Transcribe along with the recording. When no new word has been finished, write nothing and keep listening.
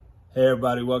Hey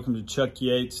everybody, welcome to Chuck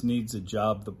Yates Needs a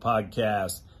Job, the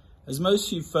podcast. As most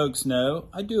of you folks know,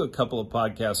 I do a couple of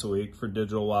podcasts a week for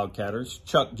Digital Wildcatters.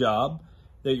 Chuck Job,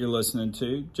 that you're listening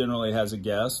to, generally has a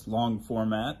guest, long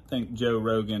format, think Joe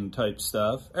Rogan type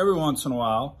stuff. Every once in a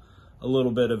while, a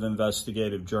little bit of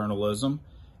investigative journalism.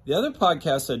 The other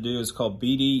podcast I do is called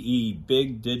BDE,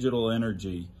 Big Digital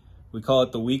Energy. We call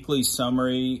it the weekly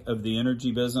summary of the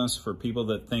energy business for people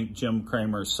that think Jim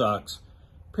Cramer sucks.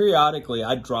 Periodically,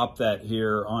 I drop that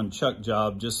here on Chuck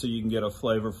Job just so you can get a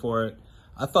flavor for it.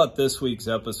 I thought this week's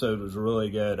episode was really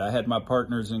good. I had my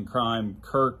partners in crime,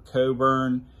 Kirk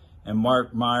Coburn and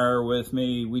Mark Meyer with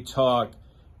me. We talked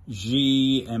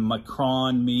Xi and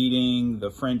Macron meeting,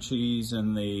 the Frenchies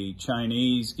and the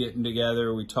Chinese getting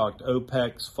together. We talked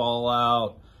OPEC's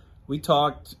fallout. We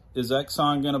talked, is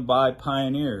Exxon going to buy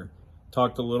Pioneer?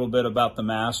 Talked a little bit about the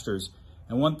Masters.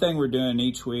 And one thing we're doing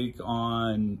each week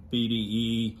on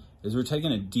BDE is we're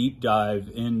taking a deep dive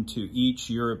into each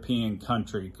European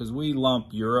country because we lump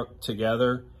Europe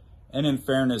together. And in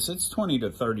fairness, it's 20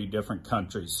 to 30 different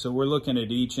countries. So we're looking at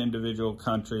each individual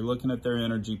country, looking at their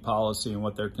energy policy and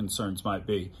what their concerns might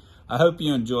be. I hope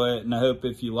you enjoy it, and I hope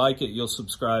if you like it, you'll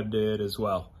subscribe to it as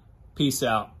well. Peace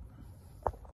out.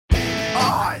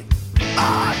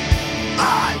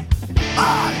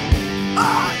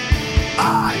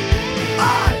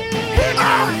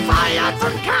 I fired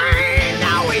from Cain,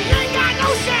 now we ain't got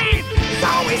no shame. So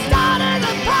we started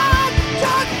a pod,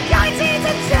 Chuck Yates needs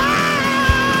a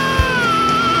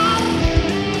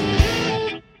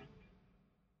job.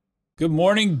 Good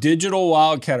morning, Digital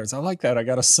Wildcatters. I like that. I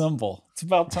got a symbol. It's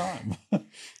about time. All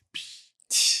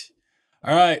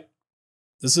right.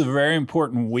 This is a very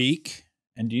important week.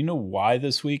 And do you know why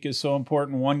this week is so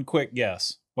important? One quick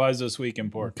guess. Why is this week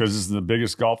important? Because it's the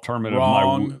biggest golf tournament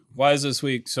Wrong. of my... Why is this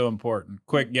week so important?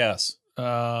 Quick guess.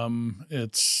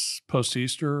 It's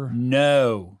post-Easter.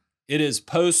 No. It is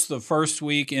post the first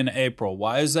week in April.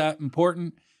 Why is that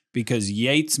important? Because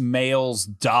Yates males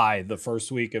die the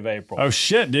first week of April. Oh,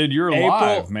 shit, dude. You're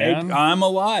alive, man. I'm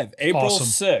alive. April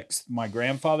Awesome. 6th, my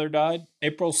grandfather died.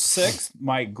 April 6th,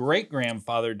 my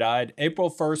great-grandfather died.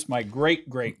 April 1st, my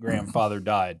great-great-grandfather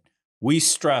died. We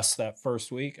stress that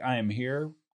first week. I am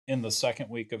here in the second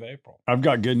week of April. I've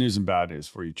got good news and bad news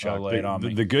for you, Chuck. lay it on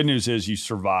me. The good news is you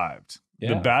survived.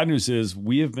 Yeah. The bad news is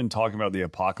we have been talking about the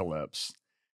apocalypse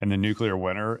and the nuclear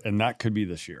winter, and that could be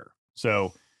this year.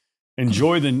 So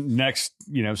enjoy the next,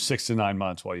 6 to 9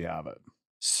 months while you have it.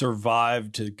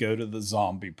 Survived to go to the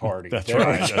zombie party. That's There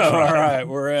right. we That's go. right. All right,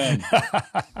 we're in.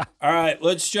 All right,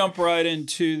 let's jump right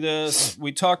into this.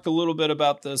 We talked a little bit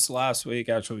about this last week.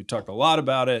 Actually, we talked a lot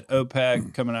about it.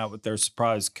 OPEC coming out with their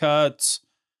surprise cuts.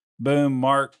 Boom,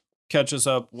 Mark, catch us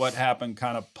up. What happened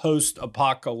kind of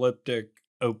post-apocalyptic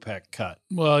OPEC cut?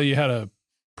 Well, you had a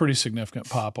pretty significant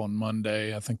pop on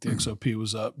Monday. I think the XOP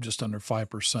was up just under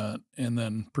 5% and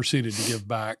then proceeded to give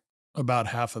back about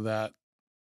half of that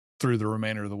through the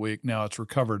remainder of the week. Now it's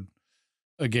recovered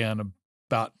again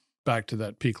about back to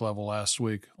that peak level last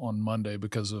week on Monday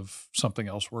because of something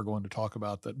else we're going to talk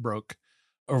about that broke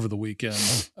over the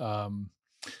weekend.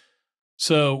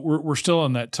 So we're still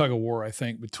in that tug of war, I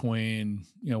think, between,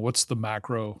 what's the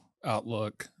macro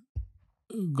outlook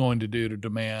going to do to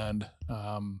demand?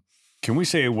 Can we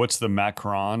say what's the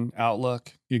Macron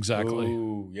outlook? Exactly.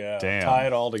 Ooh, yeah. Damn. Tie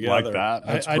it all together. Like that?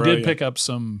 That's I did brilliant. pick up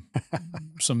some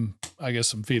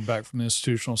feedback from the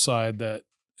institutional side that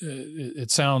it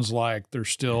sounds like there's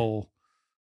still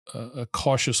a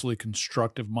cautiously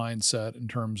constructive mindset in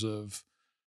terms of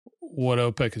what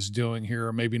OPEC is doing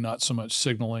here. Maybe not so much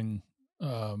signaling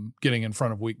getting in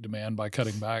front of weak demand by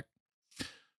cutting back,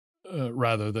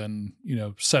 rather than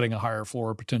setting a higher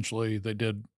floor potentially. They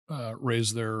did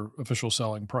raise their official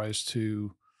selling price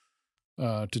to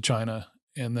China,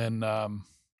 and then the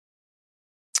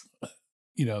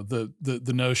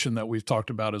notion that we've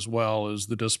talked about as well is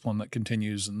the discipline that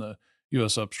continues in the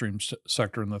U.S. upstream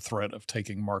sector, and the threat of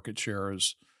taking market share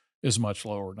is much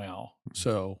lower now.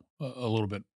 So a little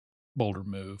bit bolder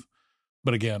move,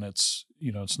 but again, it's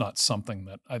not something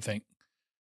that I think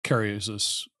carries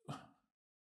us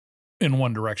in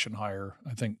one direction higher.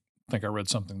 I think I read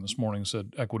something this morning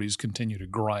said equities continue to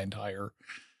grind higher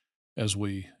as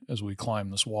we climb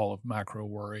this wall of macro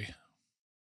worry.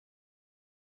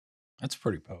 That's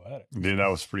pretty poetic. Dude, that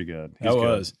was pretty good. That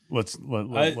was. Let's.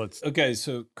 Okay,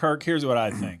 so Kirk, here's what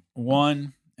I think.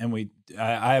 One, and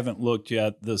I haven't looked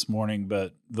yet this morning,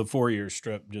 but the 4-year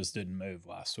strip just didn't move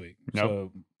last week. Nope.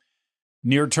 So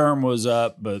near term was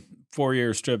up, but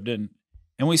 4-year strip didn't.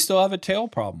 And we still have a tail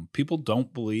problem. People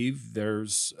don't believe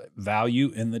there's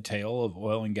value in the tail of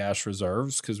oil and gas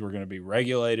reserves because we're going to be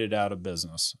regulated out of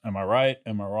business. Am I right?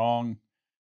 Am I wrong?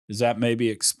 Is that maybe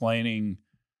explaining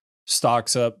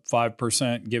stocks up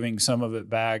 5%, giving some of it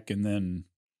back, and then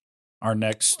our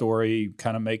next story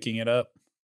kind of making it up?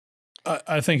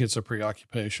 I think it's a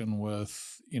preoccupation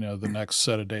with, the next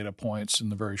set of data points in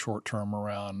the very short term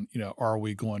around, are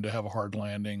we going to have a hard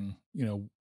landing?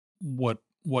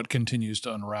 What continues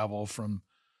to unravel from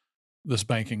this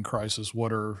banking crisis?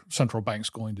 What are central banks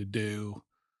going to do?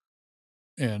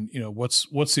 And,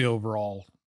 what's the overall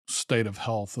state of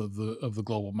health of the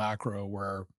global macro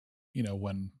where,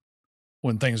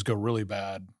 when things go really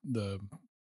bad, the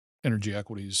energy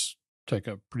equities take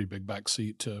a pretty big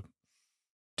backseat to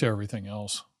everything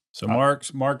else. So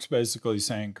Mark's basically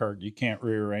saying, Kirk, you can't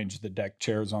rearrange the deck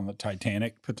chairs on the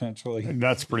Titanic potentially.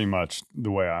 That's pretty much the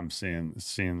way I'm seeing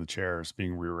the chairs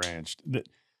being rearranged.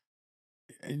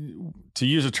 To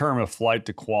use a term of flight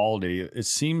to quality, it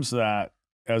seems that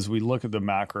as we look at the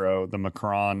macro, the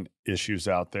Macron issues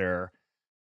out there,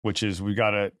 which is we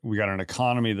got an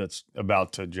economy that's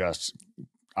about to just,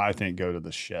 I think, go to the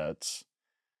shits.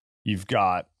 You've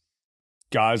got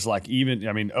guys like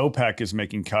OPEC is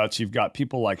making cuts. You've got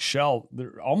people like Shell.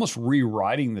 They're almost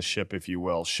rewriting the ship, if you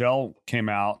will. Shell came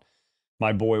out,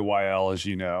 my boy YL, as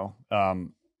you know,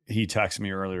 he texted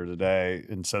me earlier today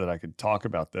and said that I could talk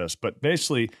about this. But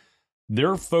basically,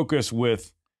 their focus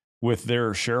with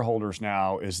their shareholders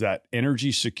now is that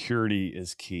energy security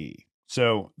is key.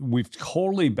 So we've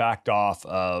totally backed off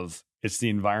of it's the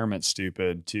environment,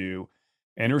 stupid, to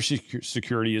energy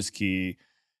security is key.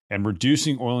 And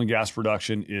reducing oil and gas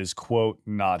production is, quote,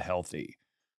 not healthy.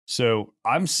 So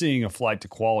I'm seeing a flight to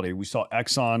quality. We saw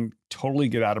Exxon totally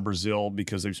get out of Brazil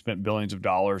because they've spent billions of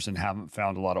dollars and haven't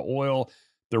found a lot of oil.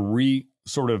 They're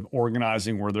sort of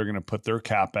organizing where they're going to put their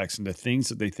CapEx into things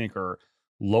that they think are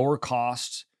lower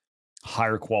cost,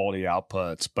 higher quality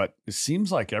outputs. But it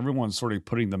seems like everyone's sort of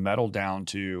putting the metal down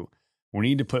to, we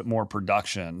need to put more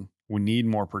production. We need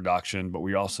more production, but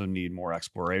we also need more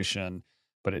exploration.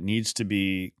 But it needs to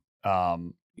be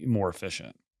more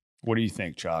efficient. What do you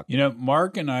think, Chuck?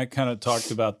 Mark and I kind of talked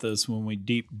about this when we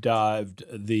deep dived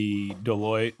the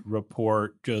Deloitte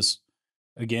report. Just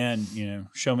again,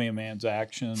 show me a man's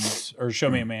actions or show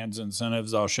me a man's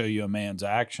incentives. I'll show you a man's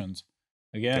actions.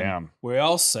 Again, we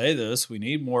all say this. We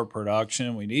need more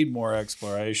production. We need more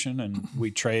exploration, and we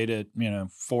trade at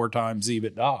 4 times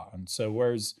EBITDA. And so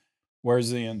where's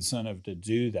the incentive to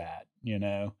do that?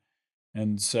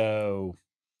 And so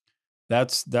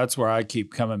that's where I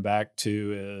keep coming back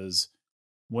to is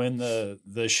when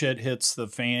the shit hits the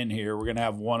fan here, we're going to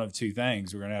have one of two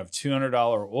things. We're going to have $200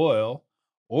 oil,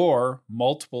 or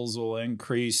multiples will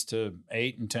increase to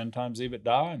 8 and 10 times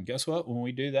EBITDA. And guess what? When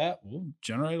we do that, we'll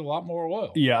generate a lot more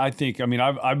oil. Yeah, I've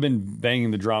been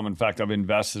banging the drum. In fact, I've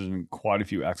invested in quite a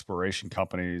few exploration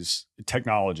companies,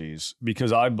 technologies,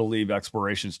 because I believe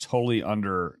exploration is totally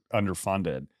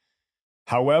underfunded.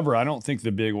 However, I don't think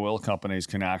the big oil companies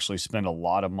can actually spend a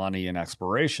lot of money in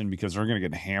exploration because they're going to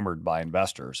get hammered by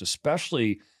investors,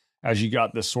 especially as you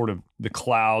got this sort of the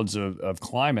clouds of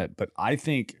climate. But I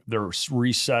think they're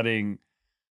resetting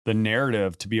the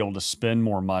narrative to be able to spend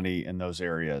more money in those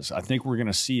areas. I think we're going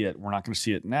to see it. We're not going to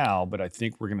see it now, but I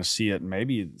think we're going to see it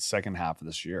maybe the second half of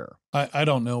this year. I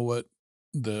don't know what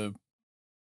the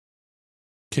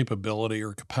capability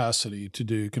or capacity to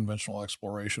do conventional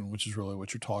exploration, which is really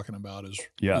what you're talking about, is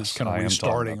kind of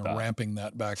restarting or ramping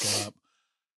that back up.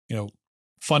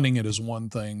 Funding it is one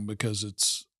thing because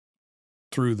it's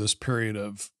through this period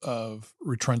of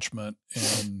retrenchment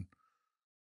and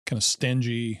kind of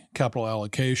stingy capital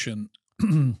allocation.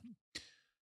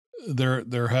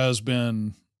 There has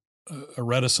been a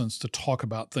reticence to talk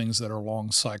about things that are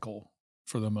long cycle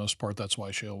for the most part. That's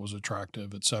why shale was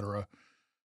attractive, et cetera.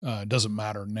 It doesn't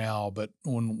matter now, but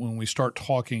when we start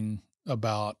talking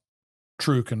about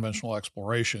true conventional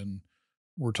exploration,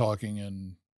 we're talking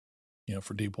in,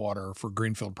 for deep water, for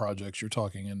greenfield projects, you're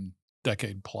talking in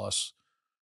decade plus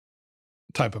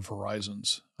type of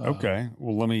horizons. Okay.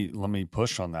 Well, let me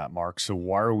push on that, Mark. So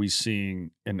why are we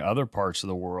seeing in other parts of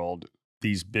the world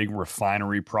these big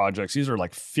refinery projects? These are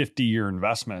like 50-year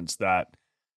investments that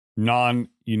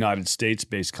non-United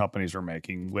States-based companies are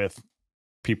making with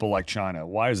people like China.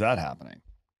 Why is that happening?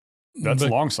 That's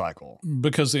long cycle.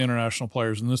 Because the international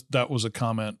players, and that was a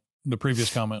comment, the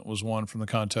previous comment was one from the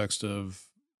context of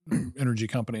energy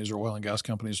companies or oil and gas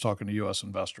companies talking to U.S.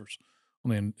 investors on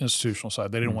the institutional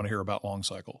side. They didn't want to hear about long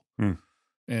cycle.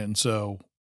 And so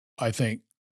I think,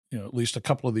 at least a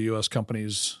couple of the U.S.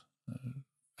 companies,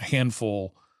 a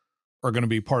handful are going to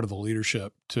be part of the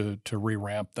leadership to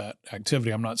re-ramp that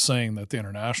activity. I'm not saying that the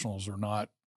internationals are not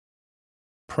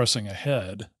pressing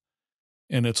ahead,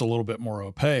 and it's a little bit more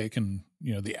opaque. And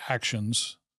the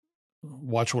actions,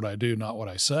 watch what I do, not what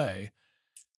I say.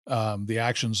 The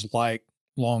actions like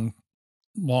long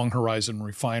horizon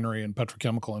refinery and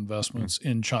petrochemical investments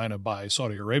in China by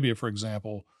Saudi Arabia, for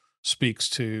example, speaks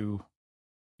to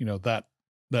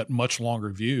that much longer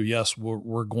view. Yes,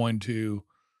 we're going to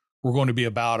be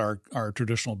about our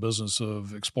traditional business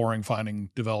of exploring, finding,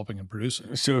 developing, and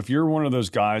producing. So if you're one of those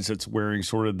guys that's wearing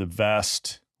sort of the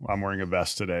vest, I'm wearing a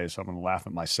vest today, so I'm going to laugh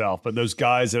at myself, but those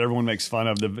guys that everyone makes fun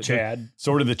of, the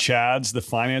Chads, the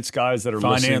finance guys that are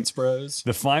finance bros.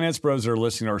 The finance bros that are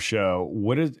listening to our show,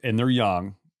 and they're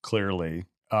young, clearly.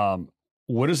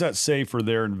 What does that say for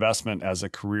their investment as a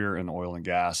career in oil and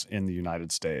gas in the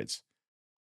United States?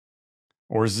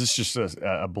 Or is this just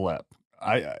a blip?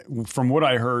 From what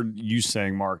I heard you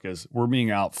saying, Mark, is we're being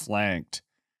outflanked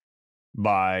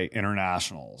by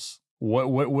internationals.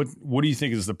 What do you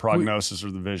think is the prognosis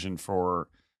or the vision for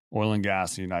oil and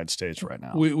gas in the United States right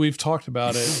now? We've talked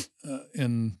about it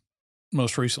in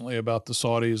most recently about the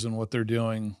Saudis and what they're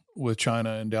doing with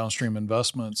China and downstream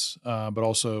investments. But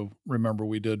also remember,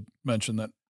 we did mention that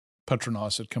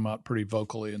Petronas had come out pretty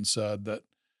vocally and said that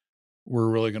we're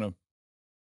really going to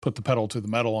put the pedal to the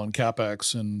metal on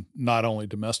CapEx, and not only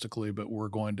domestically, but we're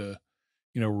going to,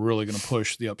 we're really going to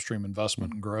push the upstream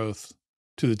investment and growth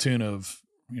to the tune of,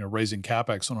 raising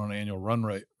CapEx on an annual run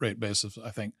rate basis, I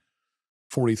think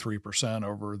 43%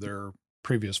 over their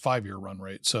previous 5-year run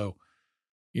rate. So,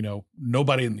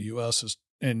 nobody in the U.S.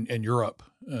 and Europe,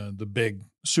 the big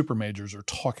super majors, are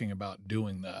talking about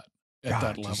doing that at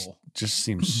that level. Just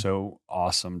seems so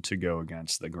awesome to go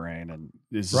against the grain, and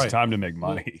this is time to make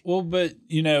money. Well, but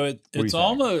it's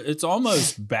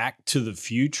almost back to the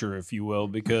future, if you will,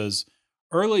 because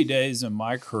early days in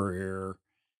my career,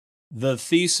 the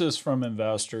thesis from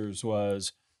investors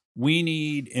was we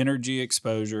need energy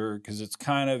exposure because it's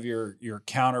kind of your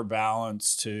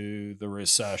counterbalance to the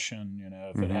recession.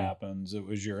 If it happens, it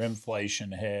was your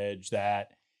inflation hedge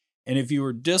that, and if you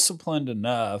were disciplined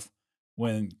enough,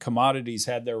 when commodities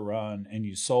had their run and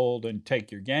you sold and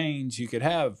take your gains, you could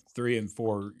have 3 and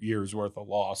 4 years worth of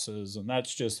losses. And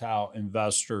that's just how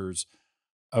investors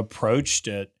approached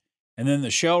it. And then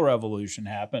the shale revolution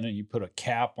happened, and you put a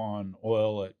cap on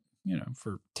oil at,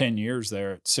 for 10 years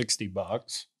there at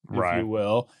 $60, if you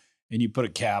will. And you put a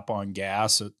cap on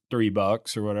gas at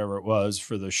 $3 or whatever it was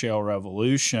for the shale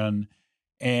revolution.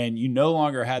 And you no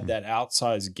longer had that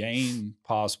outsized gain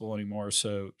possible anymore.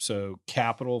 So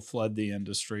capital fled the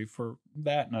industry for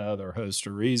that and other host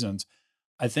of reasons.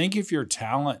 I think if you're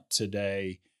talent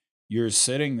today, you're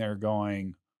sitting there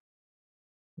going,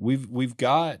 we've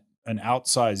got an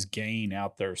outsized gain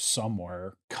out there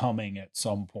somewhere coming at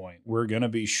some point. We're going to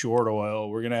be short oil.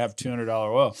 We're going to have $200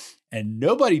 oil. And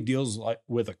nobody deals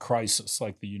with a crisis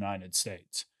like the United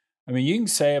States. I mean, you can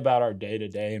say about our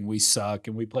day-to-day and we suck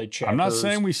and we play checkers. I'm not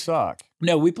saying we suck.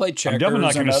 No, we play checkers. I'm definitely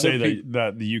not going to say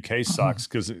that the UK sucks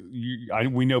because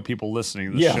we know people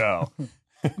listening to the show.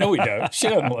 No, we don't. She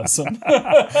doesn't listen.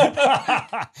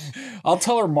 I'll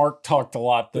tell her Mark talked a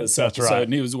lot this episode,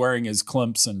 and he was wearing his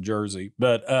Clemson jersey.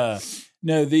 But at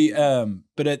the end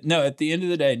of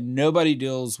the day, nobody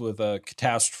deals with a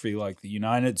catastrophe like the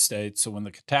United States. So when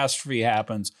the catastrophe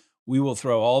happens, we will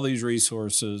throw all these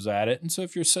resources at it. And so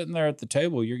if you're sitting there at the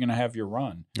table, you're going to have your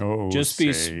run. Oh, just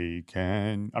say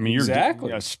can. I mean, you're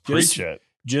exactly. Preach it.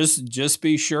 Just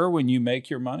be sure when you make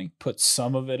your money, put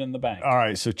some of it in the bank. All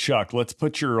right. So Chuck, let's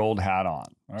put your old hat on.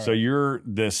 So you're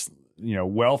this,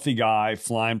 wealthy guy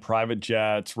flying private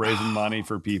jets, raising money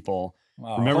for people.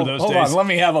 Wow. Remember those days? Hold on, let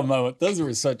me have a moment. Those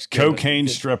were such cocaine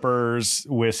strippers,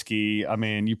 whiskey. I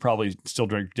mean, you probably still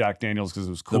drink Jack Daniels because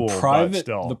it was cool.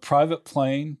 The private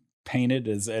plane painted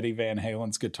as Eddie Van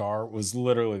Halen's guitar was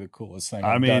literally the coolest thing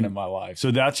I've done in my life. So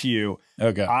that's you.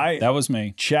 Okay, that was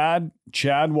me. Chad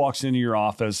walks into your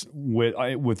office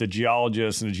with a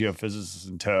geologist and a geophysicist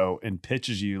in tow and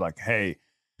pitches you like, hey,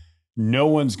 no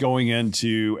one's going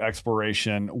into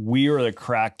exploration. We are the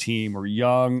crack team. We're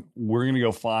young. We're going to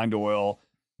go find oil.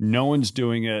 No one's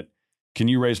doing it. Can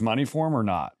you raise money for them or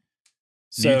not?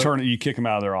 So you kick them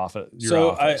out of their office.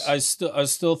 I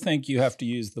still think you have to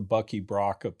use the Bucky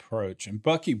Brock approach. And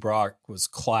Bucky Brock was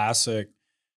classic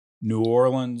New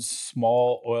Orleans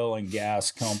small oil and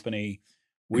gas company.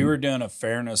 We were doing a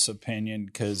fairness opinion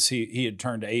because he had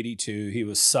turned 82. He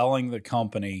was selling the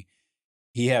company.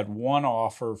 He had one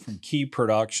offer from Key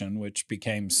Production, which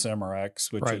became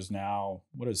Cimarex, which is now,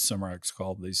 what is Cimarex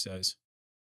called these days?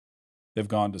 They've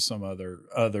gone to some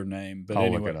other name. But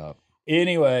I'll look it up.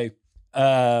 Anyway,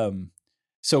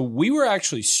 So we were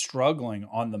actually struggling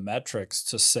on the metrics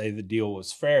to say the deal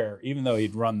was fair, even though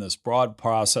he'd run this broad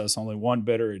process. Only one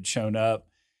bidder had shown up.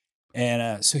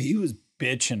 And so he was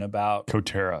bitching about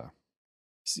Coterra.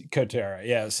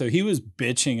 Yeah. So he was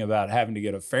bitching about having to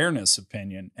get a fairness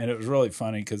opinion. And it was really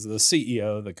funny because the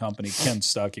CEO of the company, Ken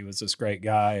Stuckey, was this great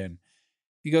guy. And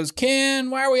he goes,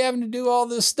 Ken, why are we having to do all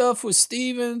this stuff with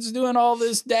Stevens, doing all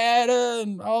this data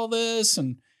and all this?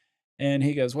 And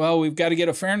he goes, well, we've got to get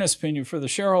a fairness opinion for the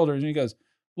shareholders. And he goes,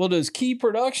 well, does Key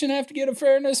Production have to get a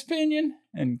fairness opinion?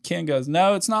 And Ken goes,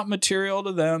 no, it's not material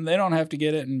to them. They don't have to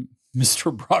get it. And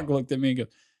Mr. Brock looked at me and goes,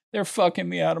 they're fucking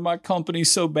me out of my company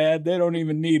so bad they don't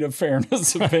even need a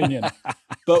fairness opinion.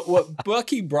 But what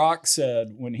Bucky Brock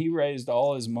said when he raised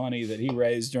all his money that he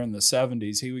raised during the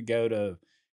 70s, he would go to,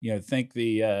 think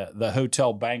the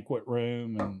hotel banquet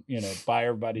room and, buy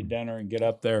everybody dinner and get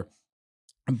up there.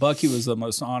 And Bucky was the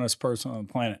most honest person on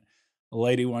the planet. A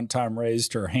lady one time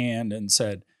raised her hand and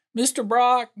said, Mr.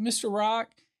 Brock,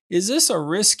 is this a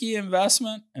risky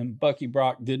investment? And Bucky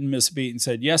Brock didn't miss a beat and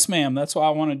said, yes, ma'am. That's why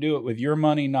I want to do it with your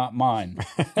money, not mine.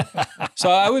 So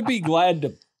I would be glad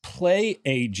to play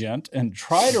agent and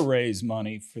try to raise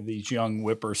money for these young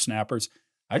whippersnappers.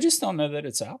 I just don't know that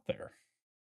it's out there.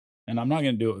 And I'm not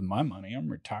going to do it with my money. I'm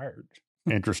retired.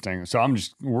 Interesting. So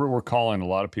we're calling a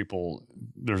lot of people.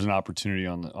 There's an opportunity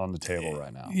on the table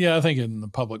right now. Yeah, I think in the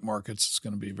public markets, it's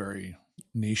going to be very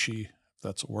niche-y, if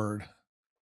that's a word.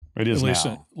 It is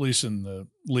at least in the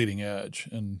leading edge.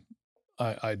 And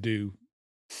I do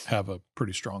have a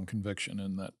pretty strong conviction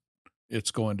in that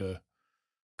it's going to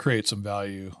create some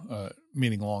value,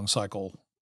 meaning long cycle,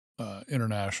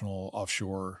 international,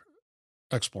 offshore,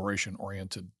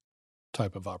 exploration-oriented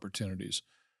type of opportunities.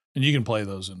 And you can play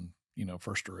those in,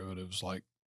 first derivatives like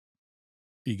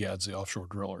EGAD's, the offshore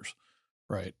drillers,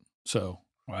 right? So,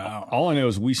 wow. All I know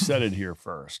is we said it here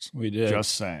first. We did.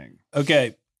 Just saying.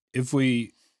 Okay, if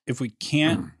we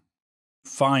can't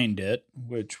find it,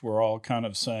 which we're all kind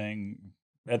of saying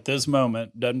at this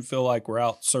moment, doesn't feel like we're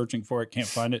out searching for it, can't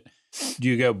find it, do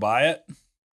you go buy it?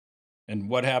 And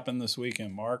what happened this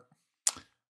weekend, Mark?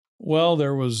 Well,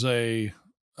 there was a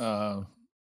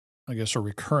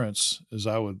recurrence, as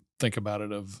I would think about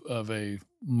it, of a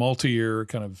multi-year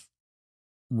kind of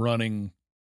running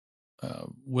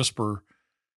whisper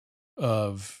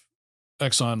of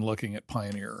Exxon looking at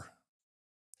Pioneer,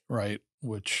 right?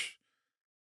 Which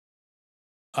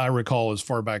I recall as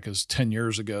far back as 10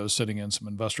 years ago, sitting in some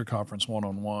investor conference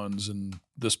one-on-ones and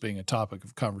this being a topic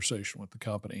of conversation with the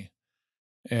company.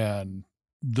 And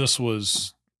this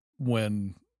was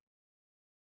when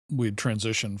we'd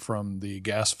transitioned from the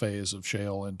gas phase of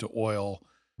shale into oil.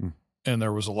 And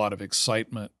there was a lot of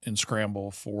excitement and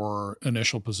scramble for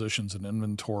initial positions in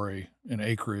inventory and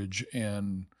acreage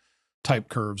and type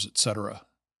curves, et cetera.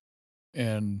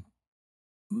 And,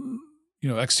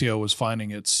 XTO was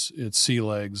finding its sea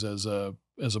legs as a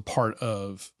part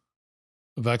of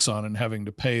Exxon and having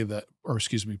to play that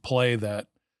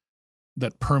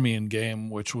Permian game,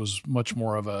 which was much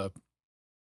more of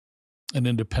an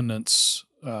independence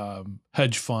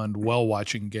hedge fund well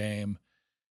watching game,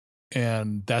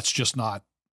 and that's just not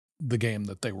the game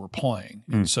that they were playing.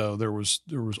 And so there was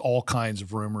all kinds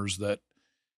of rumors that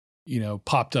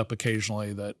popped up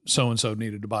occasionally that so and so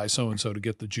needed to buy so and so to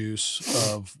get the juice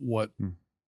of what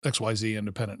XYZ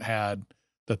independent had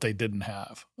that they didn't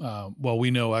have. Well,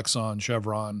 we know Exxon,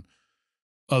 Chevron,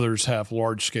 others have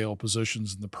large scale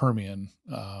positions in the Permian.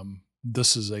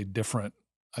 This is a different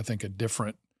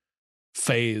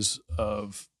phase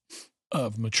of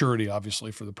maturity,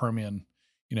 obviously, for the Permian.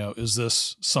 Is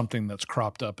this something that's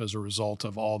cropped up as a result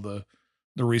of all the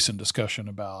recent discussion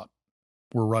about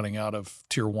we're running out of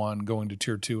tier 1, going to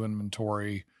tier 2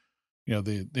 inventory?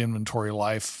 The inventory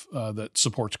life that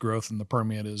supports growth in the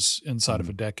Permian is inside of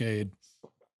a decade.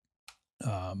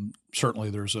 Certainly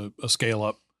there's a scale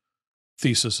up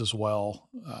thesis as well.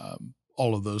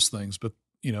 All of those things, but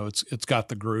it's got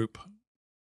the group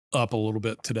up a little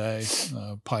bit today.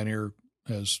 Pioneer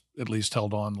has at least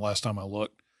held on last time I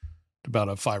looked to about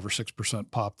a 5 or 6%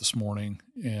 pop this morning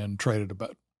and traded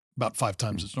about 5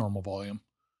 times its normal volume.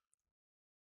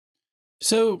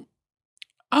 So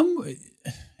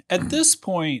at this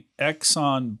point,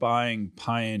 Exxon buying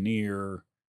Pioneer,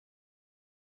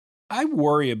 I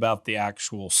worry about the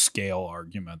actual scale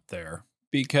argument there,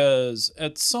 because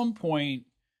at some point,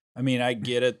 I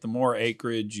get it. The more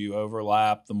acreage you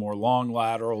overlap, the more long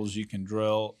laterals you can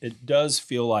drill. It does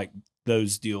feel like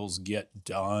those deals get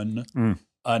done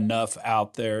enough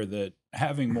out there that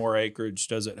having more acreage,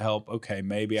 does it help? Okay,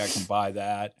 maybe I can buy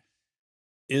that.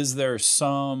 Is there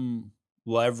some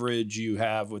leverage you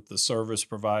have with the service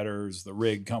providers, the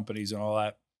rig companies and all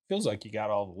that, feels like you got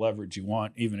all the leverage you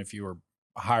want, even if you were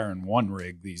hiring one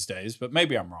rig these days. But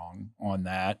maybe I'm wrong on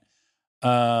that.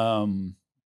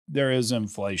 There is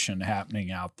inflation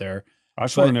happening out there. I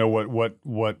just want to know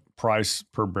what price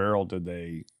per barrel did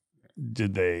they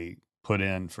put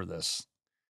in for this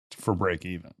for break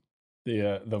even?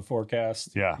 The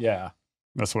forecast. Yeah.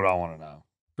 That's what I want to know.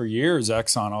 For years,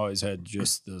 Exxon always had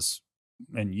just this,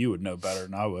 and you would know better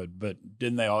than I would, but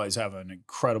didn't they always have an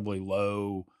incredibly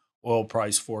low oil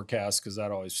price forecast because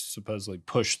that always supposedly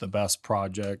pushed the best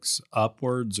projects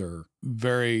upwards? Or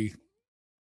there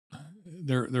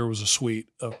was a suite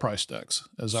of price decks,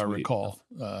 as I recall,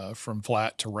 from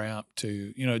flat to ramp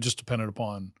to, it just depended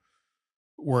upon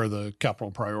where the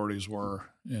capital priorities were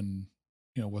and,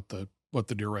 what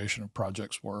the duration of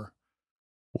projects were.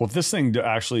 Well, if this thing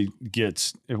actually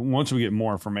once we get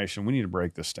more information, we need to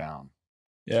break this down.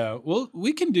 Yeah, well,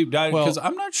 we can do that because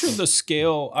I'm not sure the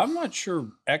scale. I'm not sure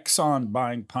Exxon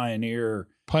buying Pioneer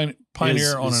on an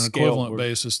equivalent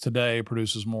basis today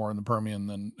produces more in the Permian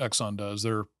than Exxon does.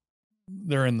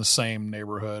 They're in the same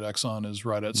neighborhood. Exxon is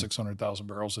right at 600,000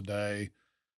 barrels a day.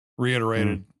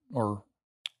 Reinvigorated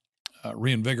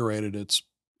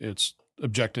its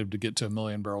objective to get to 1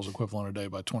 million barrels equivalent a day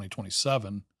by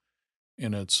 2027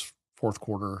 in its fourth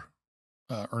quarter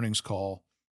earnings call.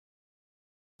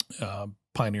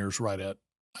 Pioneer's right at,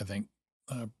 I think,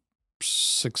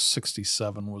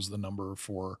 667 was the number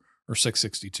or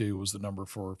 662 was the number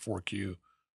for 4Q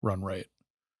run rate.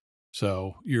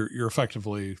 So you're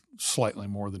effectively slightly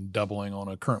more than doubling on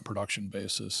a current production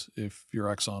basis if you're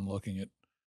Exxon looking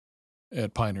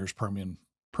at Pioneer's Permian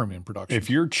production. If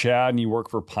you're Chad and you work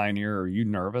for Pioneer, are you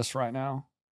nervous right now?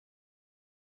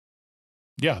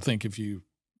 Yeah, I think if you,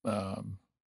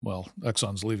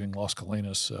 Exxon's leaving Las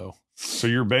Colinas, so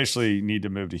you basically need to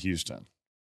move to Houston,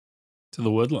 to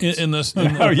the Woodlands. Let's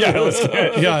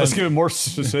get more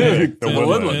specific. The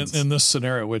Woodlands in this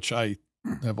scenario, which I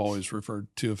have always referred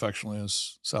to affectionately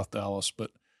as South Dallas,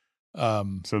 but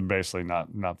so basically not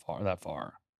that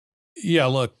far. Yeah,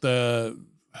 look, I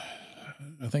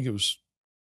think it was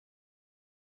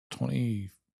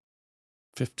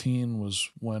 2015 was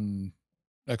when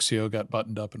XTO got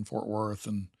buttoned up in Fort Worth,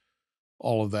 and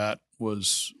all of that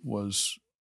was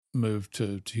moved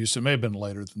to Houston. It may have been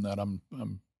later than that. I'm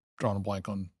drawing a blank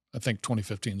on. I think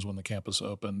 2015 is when the campus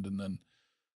opened, and then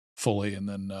fully, and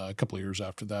then a couple of years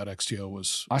after that, XTO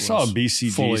was. I saw a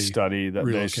BCG study that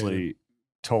relocated. Basically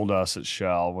told us at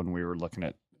Shell when we were looking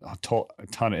at a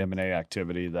ton of M&A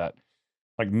activity that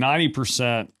like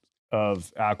 90%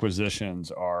 of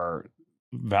acquisitions are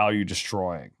value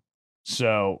destroying.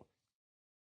 So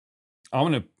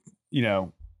I'm going to,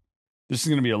 this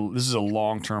is a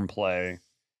long-term play.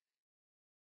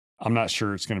 I'm not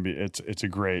sure it's going to be, it's a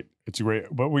great,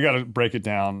 but we got to break it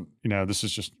down. This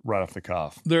is just right off the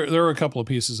cuff. There are a couple of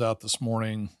pieces out this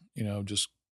morning, just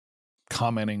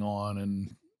commenting on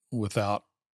and without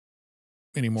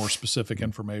any more specific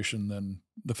information than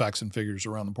the facts and figures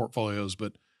around the portfolios.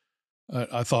 But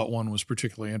I thought one was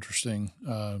particularly interesting.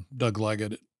 Doug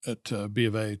Leggett at B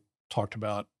of A talked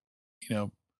about,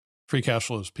 free cash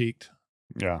flow has peaked.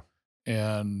 Yeah.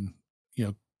 And,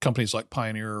 companies like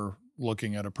Pioneer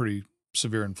looking at a pretty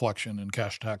severe inflection in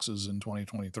cash taxes in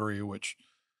 2023, which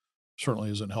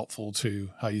certainly isn't helpful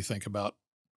to how you think about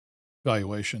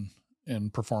valuation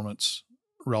and performance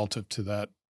relative to that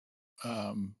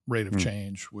rate of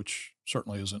change, which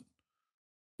certainly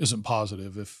isn't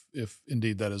positive if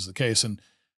indeed that is the case. And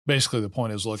basically the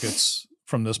point is, look,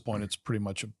 from this point, it's pretty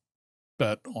much a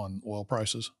bet on oil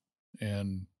prices.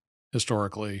 And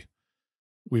historically,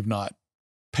 we've not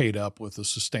paid up with a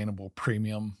sustainable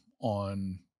premium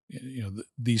on,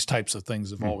 these types of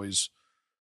things have always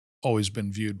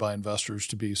been viewed by investors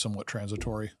to be somewhat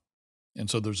transitory. And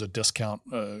so there's a discount,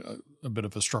 a bit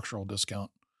of a structural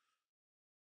discount.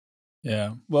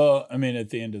 Yeah. Well, I mean, at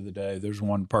the end of the day, there's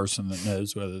one person that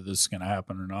knows whether this is going to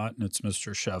happen or not, and it's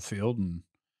Mr. Sheffield. And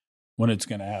when it's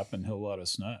going to happen, he'll let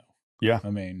us know. Yeah.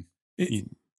 I mean,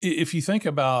 if you think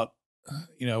about,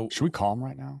 should we call him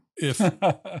right now?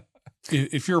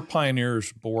 If you're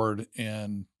Pioneer's board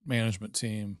and management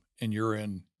team and you're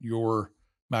in your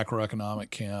macroeconomic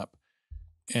camp,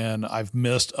 and I've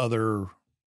missed other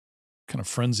kind of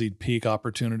frenzied peak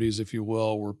opportunities, if you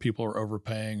will, where people are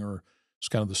overpaying or it's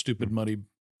kind of the stupid money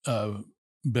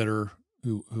bidder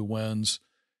who wins.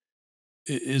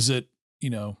 Is it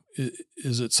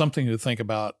something to think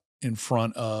about in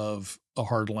front of a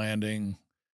hard landing?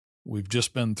 We've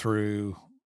just been through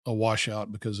a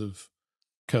washout because of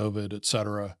COVID, et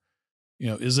cetera.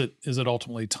 Is it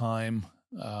ultimately time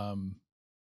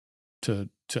to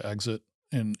exit,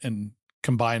 and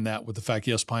combine that with the fact,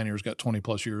 yes, Pioneer's got 20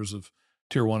 plus years of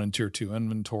tier 1 and tier 2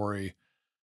 inventory,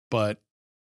 but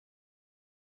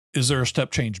is there a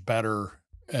step change better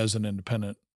as an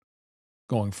independent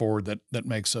going forward that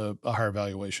makes a higher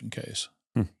valuation case?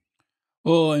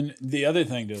 Well, and the other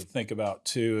thing to think about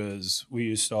too is we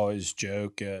used to always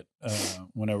joke at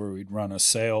whenever we'd run a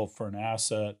sale for an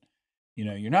asset,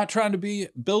 you're not trying to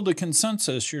build a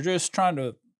consensus. You're just trying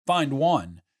to find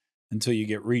one until you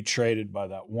get retraded by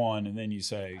that one. And then you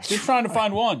say, just trying to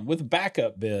find one with a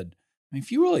backup bid. I mean,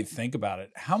 if you really think about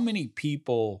it, how many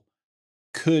people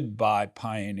could buy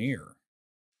Pioneer?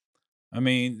 I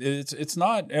mean, it's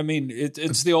not, I mean,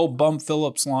 it's the old Bum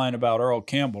Phillips line about Earl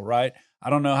Campbell, right? I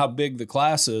don't know how big the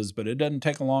class is, but it doesn't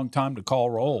take a long time to call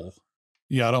roll.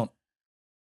 Yeah, I don't.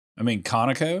 I mean,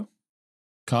 Conoco,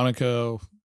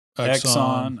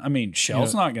 Exxon. I mean,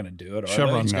 Shell's not going to do it.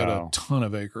 Chevron's got a ton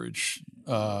of acreage.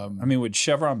 I mean, would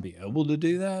Chevron be able to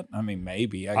do that? I mean,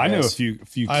 maybe. I know a guess. few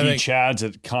key chads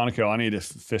at Conoco. I need to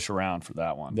fish around for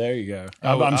that one. There you go.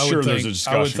 I'm sure there's a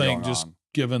discussion. I would think going just on.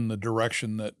 Given the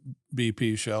direction that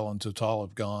BP, Shell, and Total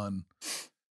have gone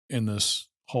in this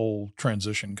whole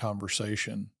transition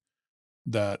conversation,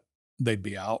 that they'd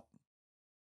be out.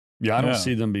 Yeah, I don't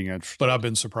see them being interested. But I've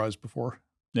been surprised before.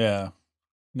 Yeah.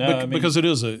 No, because it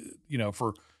is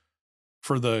for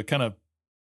the kind of,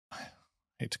 I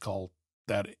hate to call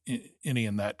that any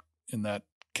in that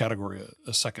category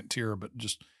a second tier, but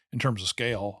just in terms of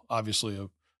scale, obviously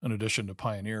an addition to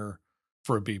Pioneer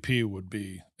for a BP would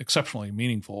be exceptionally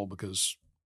meaningful because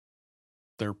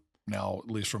they're now,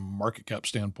 at least from a market cap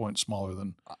standpoint, smaller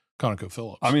than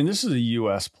ConocoPhillips. I mean, this is a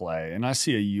U.S. play, and I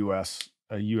see a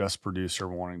U.S. producer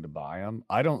wanting to buy them.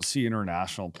 I don't see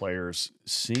international players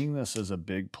seeing this as a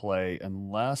big play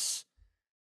unless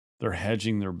they're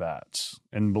hedging their bets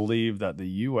and believe that the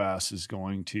U.S. is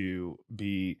going to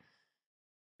be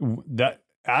that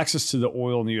access to the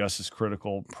oil in the U.S. is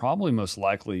critical, probably most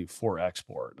likely for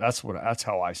export. That's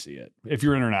how I see it. If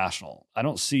you're international, I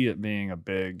don't see it being a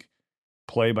big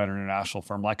play by an international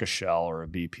firm like a Shell or a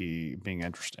BP being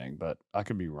interesting, but I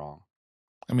could be wrong.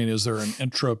 I mean, is there an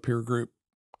intra peer group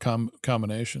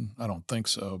combination? I don't think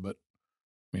so, but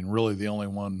I mean, really the only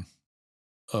one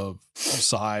of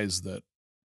size that,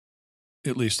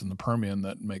 at least in the Permian,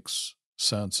 that makes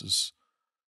sense is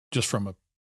just from a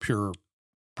pure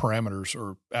parameters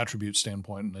or attribute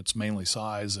standpoint, and it's mainly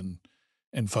size and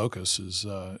focus is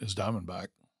Diamondback.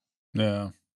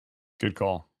 Yeah. Good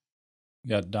call. You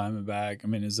got Diamondback. I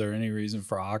mean, is there any reason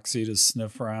for Oxy to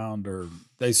sniff around, or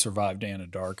they survived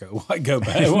Anadarko? Why go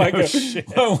back?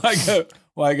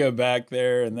 Why go back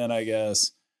there? And then I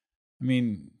guess, I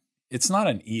mean, it's not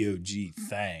an EOG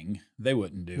thing. They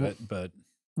wouldn't do it, but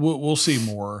we'll see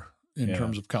more in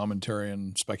terms of commentary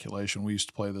and speculation. We used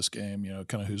to play this game,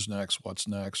 kind of who's next, what's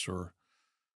next,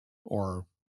 or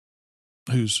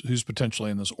who's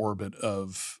potentially in this orbit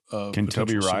of Can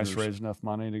Toby Rice suitors. raise enough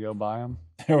money to go buy them?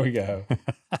 there we go.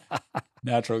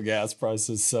 Natural gas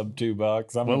prices sub $2.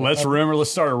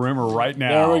 Let's start a rumor right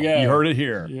now. There we go. You heard it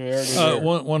here.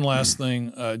 One last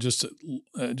thing, just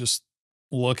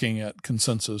looking at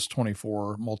consensus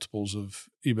 24 multiples of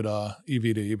EBITDA, EV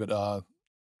to EBITDA,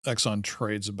 Exxon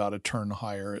trades about a turn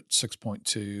higher at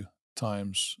 6.2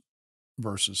 times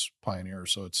versus Pioneer.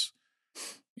 So it's,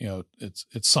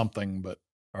 it's something, but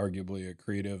arguably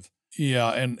accretive.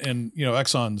 Yeah. And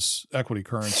Exxon's equity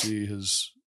currency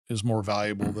is more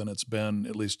valuable than it's been,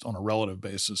 at least on a relative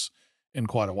basis, in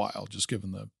quite a while, just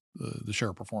given the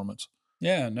share performance.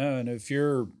 Yeah, no. And if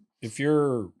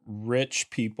you're rich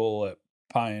people at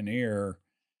Pioneer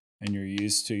and you're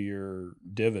used to your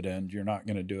dividend, you're not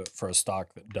going to do it for a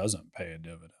stock that doesn't pay a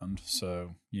dividend.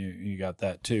 So you got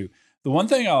that too.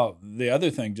 The other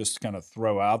thing just to kind of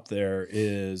throw out there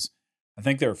is, I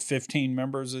think there are 15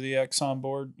 members of the Exxon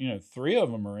board. 3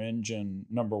 of them are engine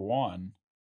number 1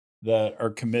 that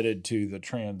are committed to the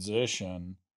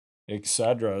transition, et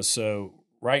cetera. So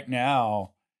right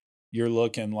now you're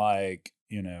looking like,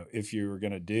 if you were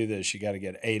going to do this, you got to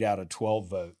get 8 out of 12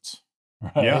 votes.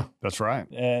 Right? Yeah, that's right.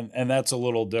 And that's a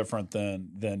little different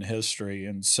than history.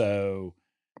 And so,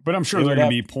 but I'm sure they're going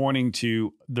to be pointing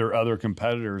to their other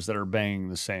competitors that are banging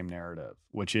the same narrative,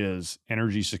 which is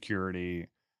energy security.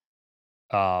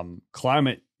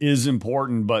 Climate is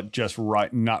important, but just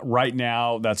right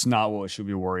now, that's not what we should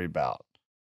be worried about.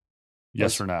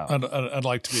 Yes or no? I'd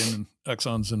like to be in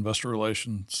Exxon's investor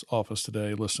relations office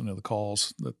today, listening to the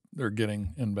calls that they're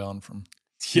getting inbound from.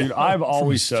 Dude, I've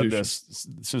always said this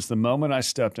since the moment I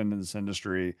stepped into this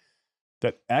industry,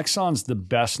 that Exxon's the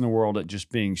best in the world at just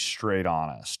being straight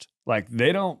honest. Like,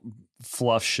 they don't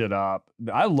fluff shit up.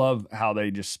 I love how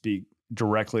they just speak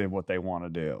directly of what they want to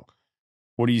do.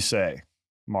 What do you say,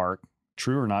 Mark?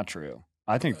 True or not true?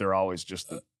 I think they're always just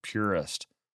the purest.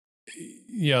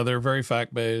 Yeah, they're very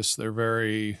fact-based. They're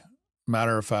very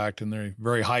matter-of-fact, and they're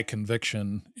very high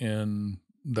conviction in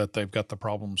that they've got the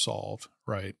problem solved,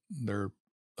 right? They're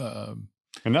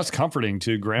and that's comforting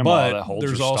to grandma that holds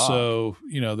there's her also,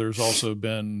 stock. there's also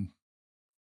been,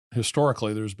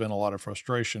 historically, there's been a lot of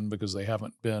frustration because they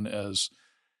haven't been as,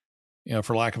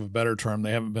 for lack of a better term,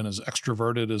 they haven't been as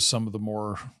extroverted as some of the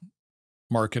more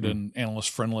market and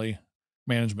analyst-friendly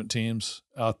management teams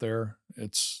out there.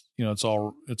 It's, it's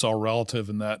all relative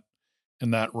in that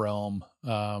realm.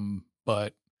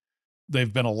 But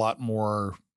they've been a lot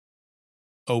more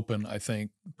open, I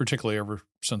think, particularly ever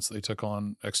since they took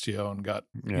on XTO and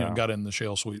got in the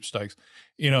shale sweepstakes,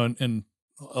 and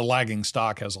a lagging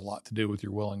stock has a lot to do with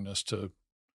your willingness to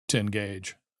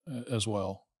engage as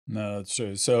well. No, that's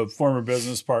true. So a former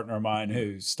business partner of mine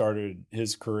who started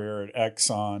his career at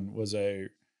Exxon was a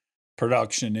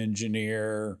production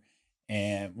engineer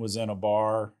and was in a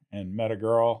bar and met a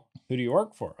girl. Who do you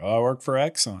work for? Oh, I work for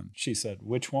Exxon. She said,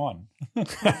 which one?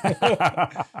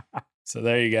 So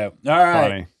there you go. All right.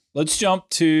 Funny. Let's jump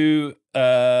to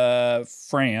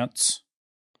France.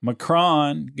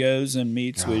 Macron goes and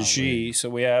meets with Xi. So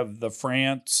we have the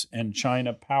France and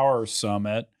China Power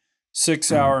Summit,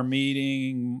 6-hour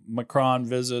meeting. Macron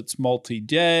visits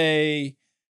multi-day.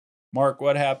 Mark,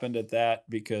 what happened at that?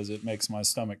 Because it makes my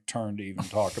stomach turn to even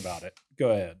talk about it. Go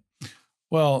ahead.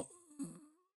 Well,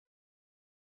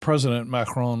 President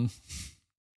Macron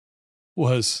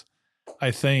was,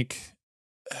 I think,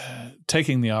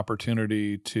 taking the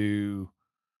opportunity to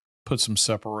put some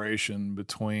separation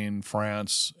between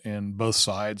France and both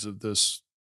sides of this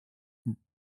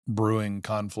brewing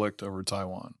conflict over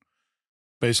Taiwan.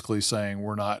 Basically saying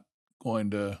we're not going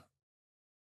to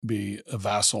be a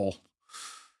vassal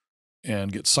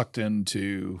and get sucked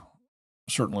into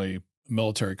certainly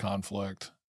military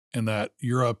conflict, and that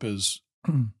Europe is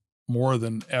more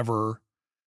than ever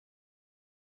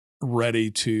ready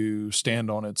to stand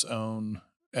on its own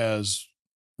as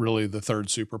really the third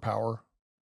superpower.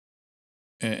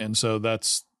 And so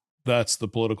that's the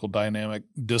political dynamic,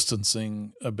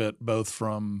 distancing a bit both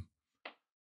from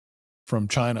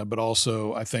China, but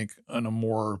also I think in a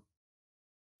more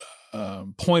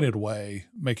pointed way,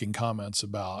 making comments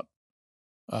about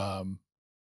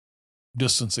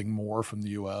distancing more from the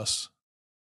U.S.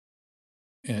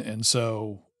 And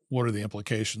so what are the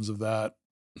implications of that?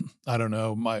 I don't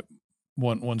know. My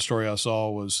one story I saw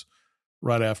was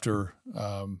right after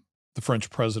the French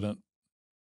president,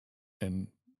 and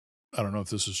I don't know if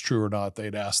this is true or not,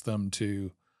 they'd asked them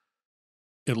to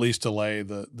at least delay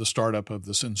the startup of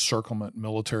this encirclement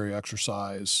military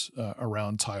exercise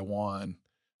around Taiwan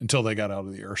until they got out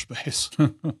of the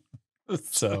airspace.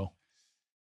 So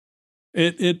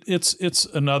it's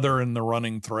another in the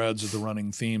running threads of the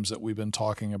running themes that we've been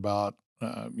talking about.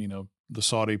 The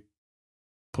Saudi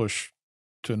push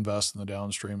to invest in the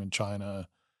downstream in China,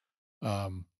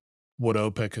 what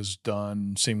OPEC has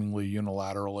done seemingly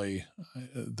unilaterally,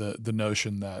 the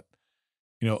notion that,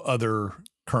 other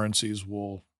currencies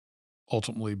will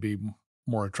ultimately be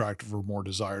more attractive or more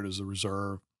desired as a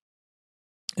reserve,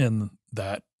 and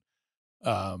that,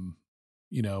 in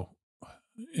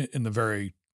the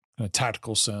very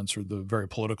tactical sense or the very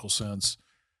political sense,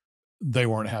 they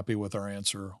weren't happy with our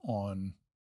answer on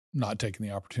not taking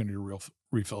the opportunity to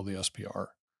refill the SPR.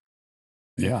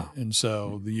 Yeah. And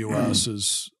so the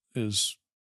U.S. there's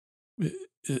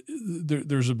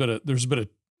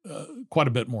quite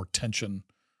a bit more tension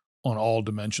on all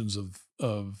dimensions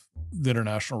of the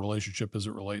international relationship as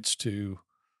it relates to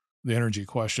the energy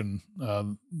question.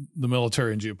 The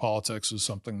military and geopolitics is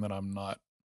something that I'm not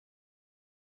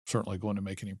certainly going to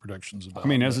make any predictions about. I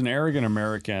mean, as an arrogant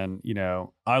American,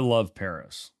 I love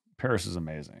Paris. Paris is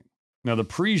amazing. Now, the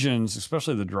Parisians,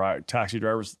 especially the taxi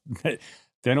drivers,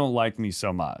 they don't like me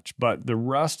so much. But the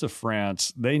rest of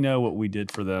France, they know what we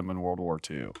did for them in World War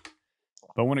II.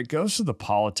 But when it goes to the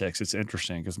politics, it's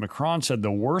interesting because Macron said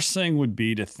the worst thing would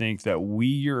be to think that we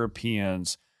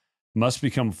Europeans must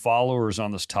become followers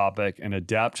on this topic and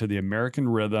adapt to the American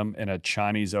rhythm and a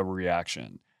Chinese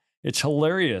overreaction. It's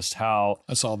hilarious how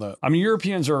I saw that.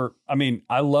 Europeans are,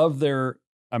 I love their,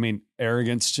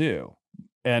 arrogance too.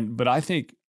 But I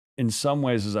think in some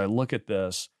ways, as I look at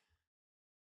this,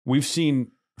 we've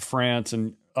seen France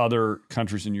and other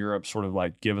countries in Europe sort of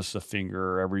like give us a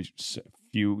finger every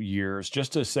few years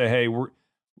just to say, hey,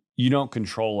 you don't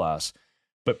control us.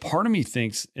 But part of me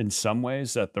thinks in some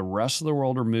ways that the rest of the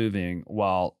world are moving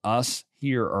while us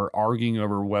here are arguing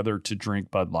over whether to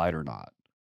drink Bud Light or not.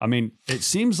 It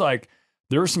seems like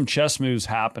there are some chess moves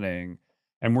happening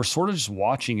And we're sort of just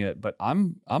watching it, but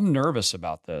I'm nervous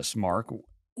about this, Mark.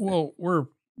 Well,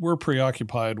 we're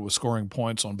preoccupied with scoring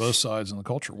points on both sides in the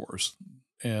culture wars,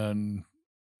 and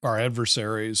our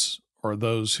adversaries are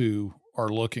those who are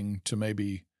looking to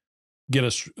maybe get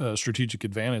a strategic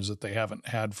advantage that they haven't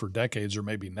had for decades or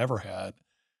maybe never had.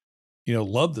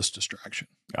 Love this distraction.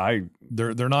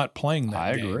 They're not playing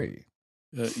that game. I agree.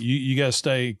 You guys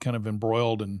stay kind of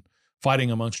embroiled and fighting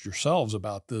amongst yourselves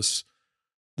about this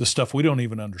stuff we don't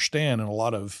even understand in a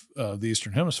lot of the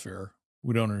Eastern Hemisphere.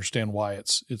 We don't understand why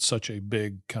it's such a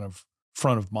big kind of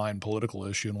front of mind political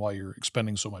issue and why you're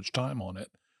expending so much time on it.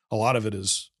 A lot of it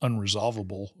is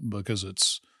unresolvable because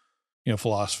it's,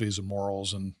 philosophies and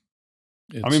morals. And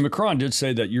Macron did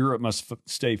say that Europe must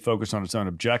stay focused on its own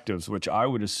objectives, which I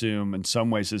would assume in some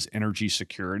ways is energy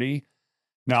security.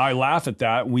 Now, I laugh at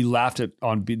that. We laughed at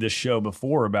on this show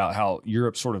before about how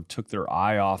Europe sort of took their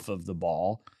eye off of the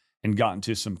ball and got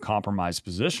into some compromised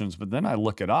positions. But then I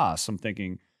look at us, I'm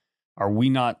thinking, are we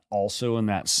not also in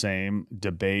that same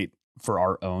debate for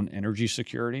our own energy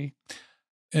security?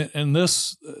 And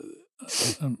this,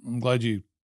 I'm glad you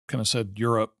kind of said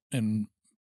Europe, and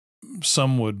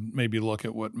some would maybe look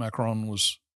at what Macron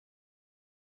was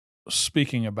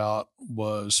speaking about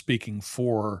was speaking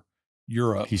for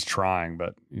Europe. He's trying,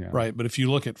 but yeah. Right. But if you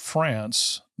look at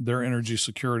France, their energy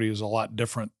security is a lot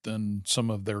different than some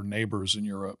of their neighbors in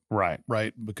Europe. Right.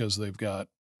 Right. Because they've got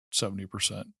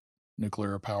 70%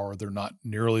 nuclear power. They're not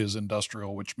nearly as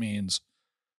industrial, which means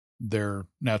their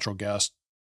natural gas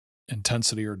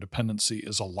intensity or dependency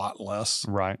is a lot less.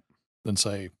 Right. Than,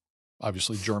 say,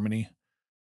 obviously Germany,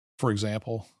 for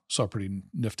example. Saw a pretty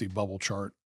nifty bubble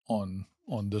chart on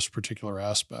this particular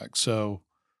aspect. So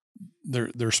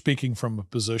they're speaking from a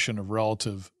position of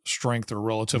relative strength or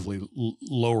relatively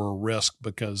lower risk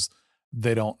because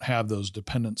they don't have those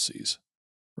dependencies,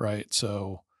 right?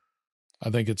 So I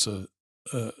think it's a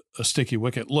sticky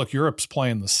wicket. Look, Europe's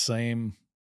playing the same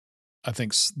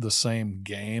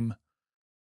game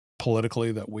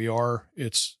politically that we are.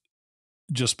 It's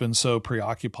just been so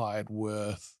preoccupied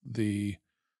with the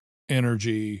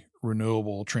energy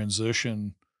renewable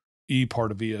transition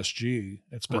part of ESG.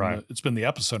 It's been the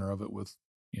epicenter of it with,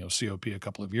 COP a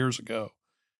couple of years ago,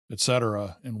 et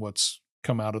cetera, and what's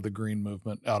come out of the green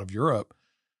movement out of Europe.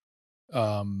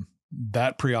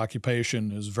 That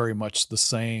preoccupation is very much the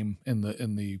same in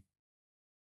the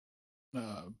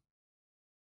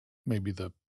maybe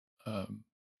the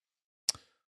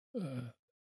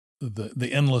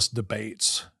endless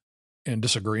debates and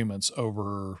disagreements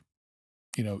over,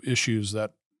 issues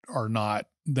that are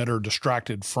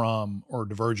distracted from or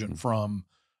divergent from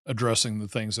addressing the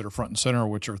things that are front and center,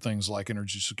 which are things like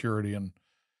energy security and,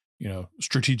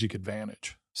 strategic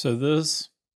advantage. So this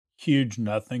huge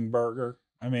nothing burger,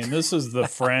 this is the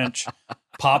French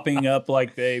popping up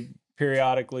like they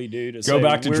periodically do to go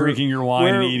back to drinking your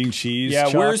wine and eating cheese. Yeah,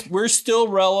 Chuck. we're still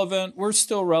relevant. We're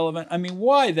still relevant.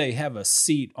 Why they have a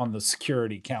seat on the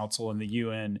Security Council in the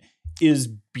UN is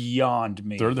beyond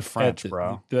me. They're the French,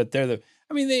 bro. But they're the.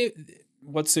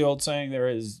 What's the old saying? There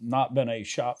has not been a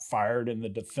shot fired in the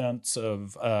defense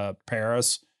of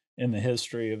Paris in the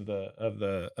history of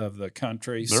the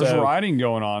country. There's rioting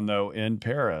going on though in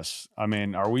Paris.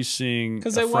 Are we seeing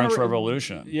a French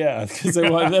Revolution? Yeah, because they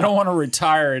don't want to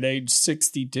retire at age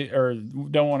 62, or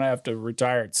don't want to have to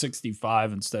retire at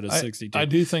 65 instead of 62. I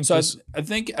do think so. This, I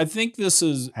think this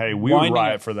is. Hey, we would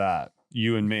riot for that.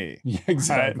 You and me. Yeah,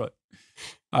 exactly.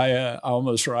 I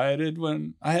almost rioted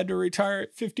when I had to retire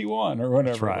at 51 or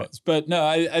whatever it was. But no,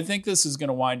 I think this is going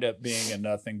to wind up being a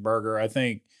nothing burger. I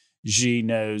think Xi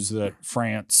knows that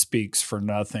France speaks for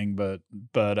nothing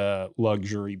but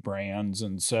luxury brands,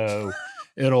 and so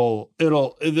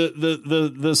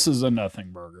this is a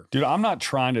nothing burger. Dude, I'm not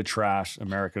trying to trash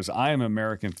America's. I am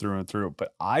American through and through,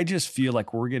 but I just feel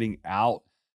like we're getting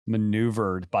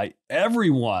outmaneuvered by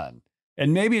everyone.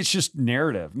 And maybe it's just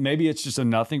narrative. Maybe it's just a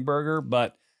nothing burger,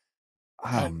 but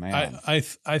man. I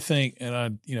think,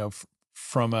 and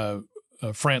from a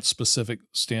France specific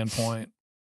standpoint,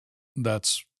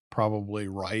 that's probably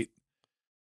right,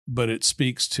 but it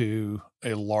speaks to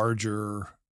a larger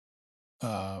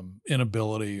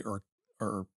inability or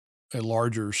a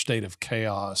larger state of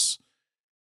chaos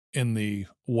in the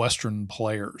Western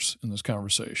players in this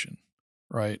conversation,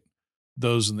 right?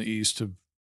 Those in the East have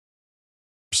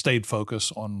stayed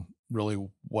focused on really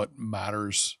what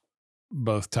matters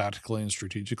both tactically and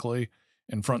strategically,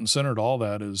 and front and center to all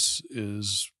that is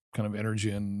kind of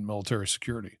energy and military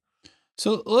security.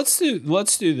 So let's do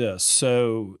this.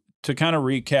 So to kind of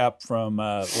recap from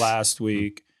last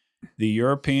week, the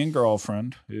European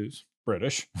girlfriend, who's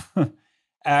British,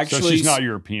 Actually, so she's not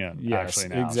European. Yes,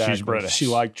 actually, now exactly. she's British. She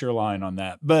liked your line on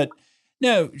that, but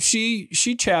no, she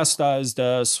chastised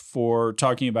us for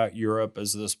talking about Europe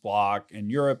as this block,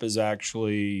 and Europe is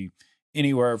actually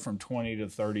anywhere from 20 to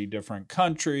 30 different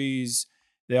countries.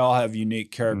 They all have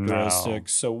unique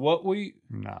characteristics. So what we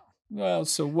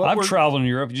I've traveled in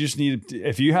Europe. You just need,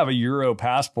 if you have a Euro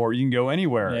passport, you can go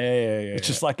anywhere. Yeah. It's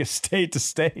just like a state to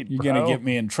state. You're going to get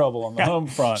me in trouble on the home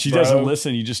front. She doesn't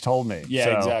listen. You just told me.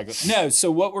 Yeah, exactly. No, so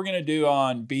what we're going to do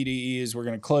on BDE is we're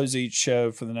going to close each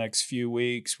show for the next few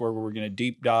weeks where we're going to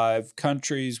deep dive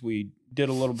countries. We did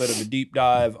a little bit of a deep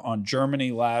dive on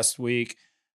Germany last week.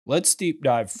 Let's deep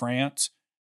dive France.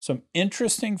 Some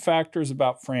interesting factors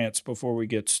about France before we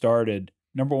get started.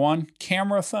 Number one,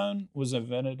 camera phone was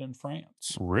invented in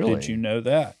France. Really? Did you know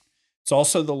that? It's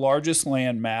also the largest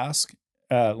landmass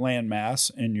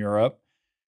in Europe.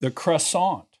 The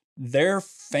croissant, their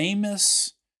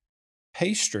famous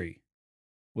pastry,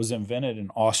 was invented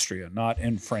in Austria, not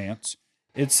in France.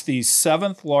 It's the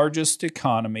 7th largest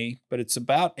economy, but it's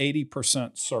about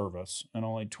 80% service and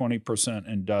only 20%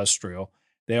 industrial.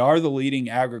 They are the leading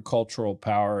agricultural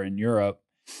power in Europe.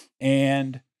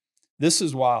 And this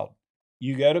is wild.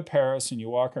 You go to Paris and you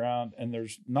walk around and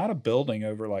there's not a building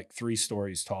over like 3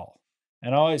 stories tall.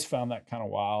 And I always found that kind of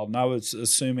wild. And I was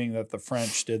assuming that the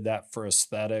French did that for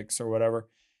aesthetics or whatever.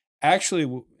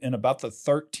 Actually, in about the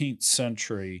 13th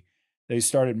century, they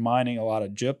started mining a lot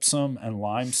of gypsum and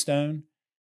limestone.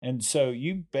 And so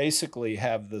you basically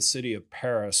have the city of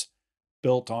Paris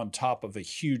built on top of a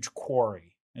huge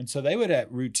quarry. And so they would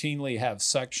routinely have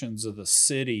sections of the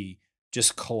city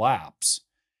just collapse.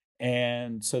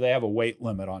 And so they have a weight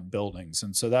limit on buildings.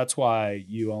 And so that's why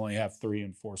you only have 3-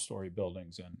 and 4-story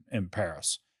buildings in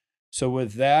Paris. So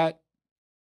with that,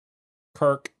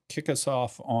 Kirk, kick us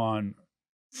off on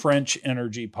French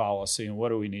energy policy and what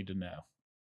do we need to know?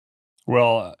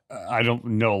 Well, I don't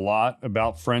know a lot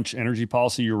about French energy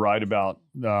policy. You're right about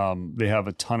they have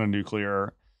a ton of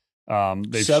nuclear.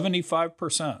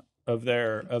 75% of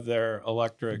their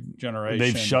electric generation.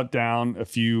 They've shut down a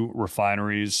few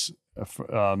refineries,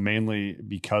 mainly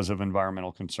because of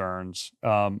environmental concerns.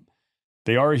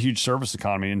 They are a huge service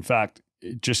economy. In fact,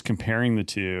 just comparing the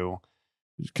two,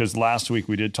 because last week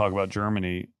we did talk about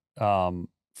Germany.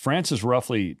 France is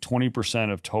roughly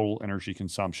 20% of total energy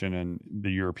consumption in the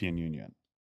European Union.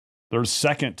 They're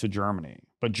second to Germany,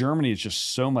 but Germany is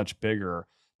just so much bigger.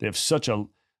 They have such a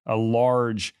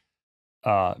large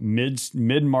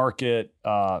mid-market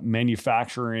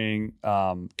manufacturing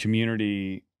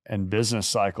community and business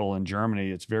cycle in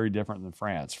Germany. It's very different than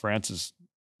France. France is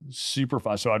super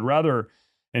fun. So I'd rather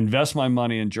invest my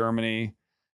money in Germany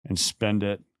and spend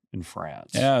it in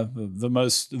France. Yeah, the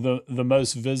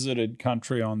most visited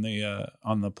country on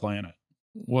the planet.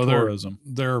 Well, tourism.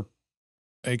 They're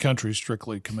a country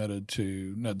strictly committed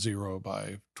to net zero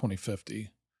by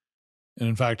 2050, and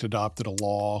in fact adopted a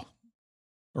law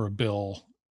or a bill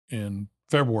in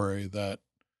February that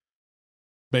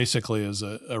basically is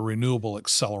a renewable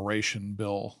acceleration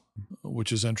bill,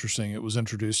 which is interesting. It was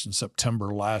introduced in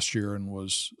September last year and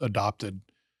was adopted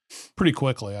pretty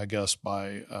quickly, I guess,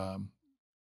 by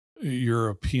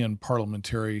European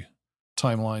parliamentary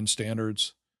timeline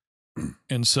standards.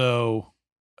 And so,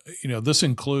 this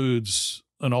includes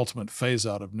an ultimate phase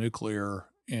out of nuclear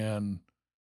and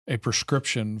a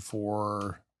prescription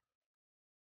for,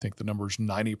 I think the number is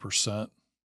 90%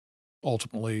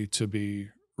 ultimately to be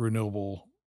renewable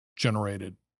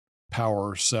generated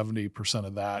power, 70%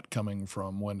 of that coming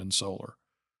from wind and solar.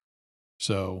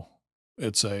 So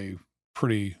it's a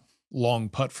pretty long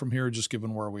putt from here, just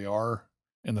given where we are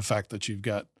and the fact that you've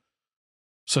got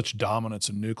such dominance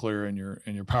in nuclear in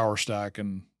your power stack.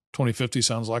 And 2050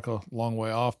 sounds like a long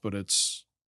way off, but it's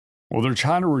they're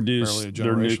trying to reduce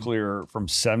their nuclear from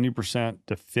 70%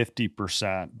 to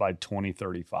 50% by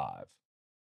 2035.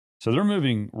 So they're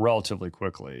moving relatively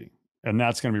quickly, and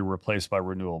that's going to be replaced by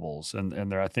renewables.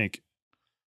 And I think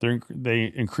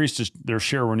they increased their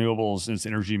share of renewables in its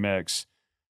energy mix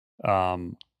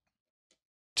to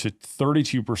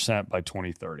 32% by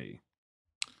 2030.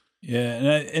 Yeah,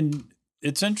 and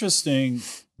it's interesting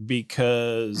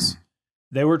because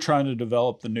they were trying to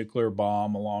develop the nuclear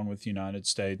bomb along with the United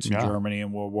States and Germany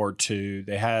in World War II.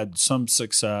 They had some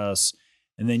success.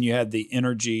 And then you had the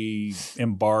energy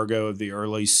embargo of the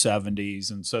early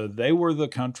 70s. And so they were the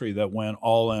country that went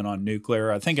all in on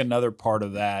nuclear. I think another part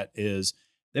of that is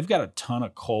they've got a ton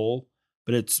of coal,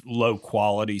 but it's low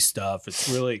quality stuff. It's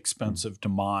really expensive to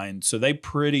mine. So they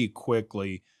pretty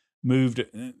quickly moved.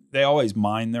 They always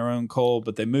mine their own coal,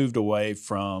 but they moved away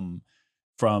from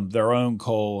from their own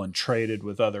coal and traded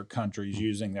with other countries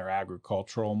using their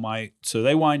agricultural might. So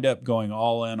they wind up going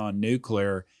all in on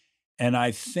nuclear. And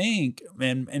I think,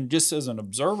 and just as an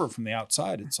observer from the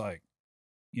outside, it's like,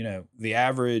 the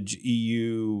average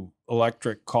EU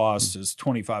electric cost is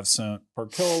 25 cents per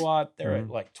kilowatt. They're at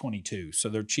like 22. So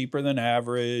they're cheaper than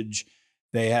average.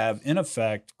 They have, in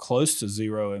effect, close to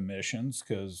zero emissions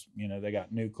because, they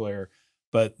got nuclear.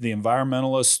 But the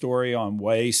environmentalist story on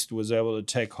waste was able to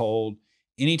take hold.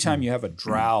 Anytime you have a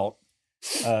drought,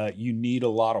 you need a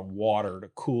lot of water to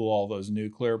cool all those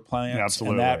nuclear plants.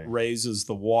 Absolutely. And that raises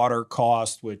the water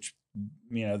cost, which,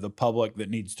 the public that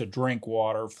needs to drink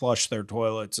water, flush their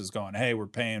toilets is going, hey, we're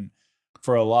paying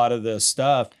for a lot of this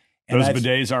stuff. And those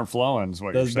bidets aren't flowing is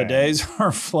what you're saying. Those bidets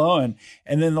aren't flowing.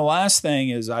 And then the last thing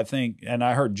is, I think, and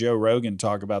I heard Joe Rogan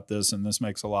talk about this, and this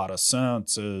makes a lot of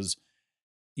sense, is,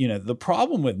 the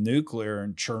problem with nuclear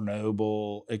and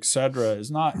Chernobyl, et cetera,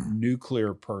 is not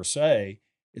nuclear per se.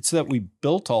 It's that we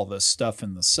built all this stuff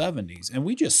in the 70s, and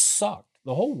we just sucked.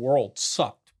 The whole world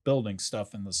sucked building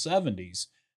stuff in the 70s.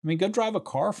 I mean, go drive a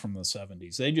car from the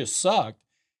 70s. They just sucked.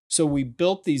 So we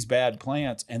built these bad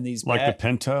plants and these like the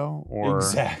Pinto or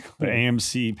exactly. the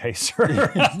AMC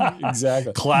Pacer.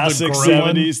 Exactly. Classic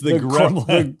 70s, the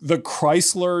Gremlin. The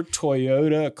Chrysler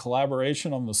Toyota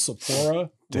collaboration on the Sapporo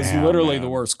was literally the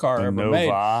worst car ever made.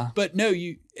 But no,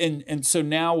 and so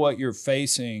now what you're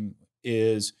facing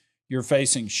is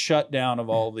shutdown of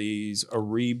all these, a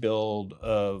rebuild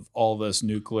of all this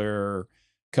nuclear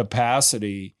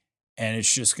capacity. And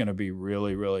it's just going to be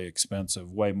really, really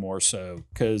expensive, way more so,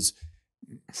 because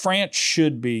France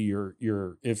should be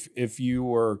your if you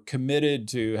were committed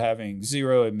to having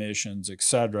zero emissions, et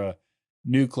cetera,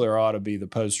 nuclear ought to be the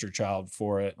poster child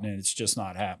for it, and it's just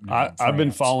not happening. I've been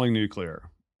following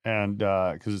nuclear, and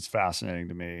because it's fascinating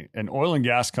to me. And oil and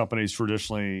gas companies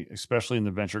traditionally, especially in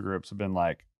the venture groups, have been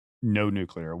like, no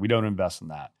nuclear. We don't invest in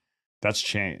that. That's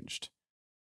changed.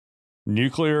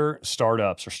 Nuclear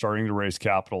startups are starting to raise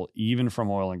capital, even from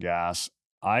oil and gas.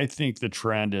 I think the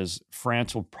trend is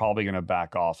France will probably going to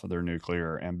back off of their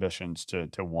nuclear ambitions to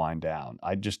wind down.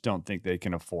 I just don't think they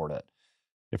can afford it.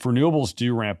 If renewables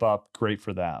do ramp up, great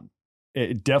for them.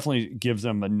 It definitely gives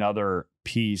them another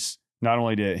piece, not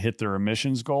only to hit their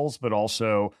emissions goals, but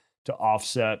also to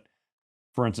offset,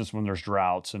 for instance, when there's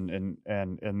droughts, and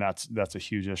that's a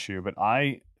huge issue. But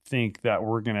I think that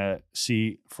we're going to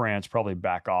see France probably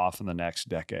back off in the next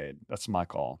decade. That's my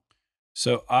call.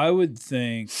 So I would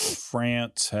think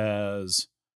France has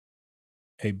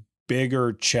a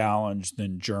bigger challenge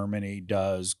than Germany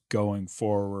does going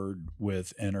forward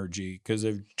with energy. Because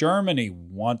if Germany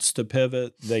wants to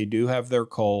pivot, they do have their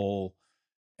coal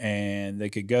and they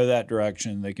could go that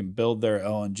direction. They can build their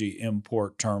LNG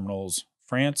import terminals.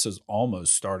 France is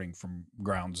almost starting from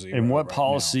ground zero. And what right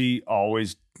policy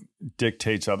always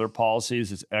dictates other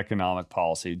policies is economic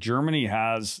policy. Germany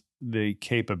has the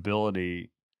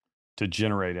capability to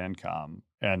generate income.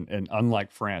 And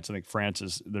unlike France, I think France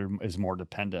is more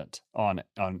dependent on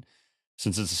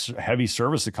since it's a heavy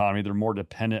service economy, they're more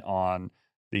dependent on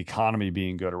the economy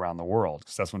being good around the world,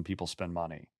 because that's when people spend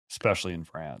money, especially in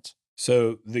France.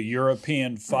 So the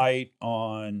European fight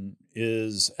on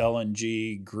is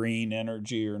LNG green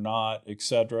energy or not, et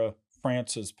cetera,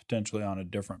 France is potentially on a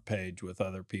different page with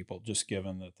other people, just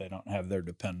given that they don't have their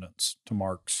dependence, to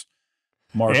Mark's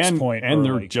point. And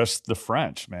they're just the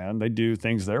French, man. They do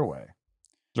things their way.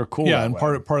 They're cool. Yeah, and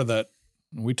part of that,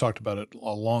 we talked about it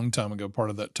a long time ago, part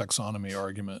of that taxonomy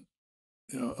argument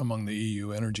among the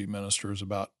EU energy ministers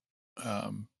about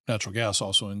natural gas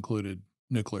also included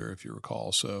nuclear, if you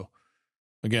recall. So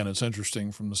again, it's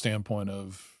interesting from the standpoint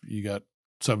of you got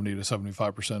 70 to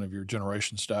 75% of your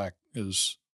generation stack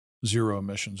is zero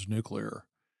emissions nuclear,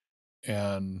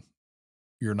 and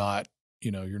you're not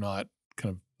kind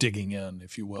of digging in,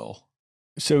 if you will.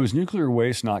 So is nuclear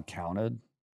waste not counted?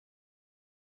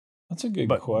 That's a good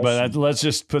question. But let's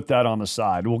just put that on the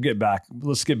side.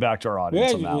 Let's get back to our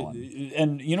audience on that one.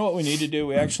 And you know what we need to do?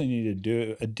 We actually need to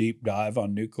do a deep dive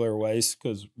on nuclear waste,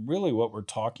 because really what we're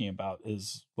talking about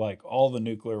is like all the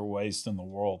nuclear waste in the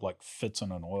world like fits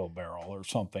in an oil barrel or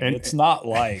something. And it's not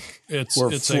like it's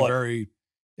a very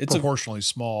proportionally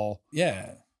small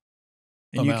amount.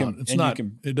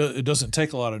 It doesn't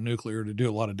take a lot of nuclear to do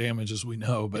a lot of damage, as we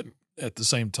know, but at the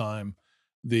same time,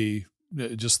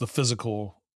 just the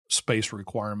physical space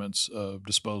requirements of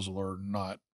disposal are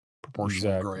not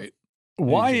proportionally great.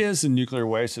 Why is the nuclear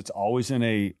waste, it's always in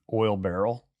a oil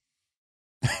barrel?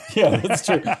 Yeah, that's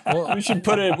true. Well, we should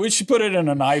put it in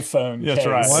an iPhone case.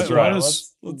 That's right.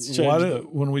 Let's change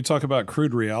when we talk about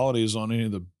crude realities on any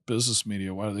of the business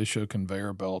media, why do they show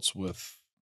conveyor belts with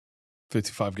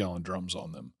 55-gallon drums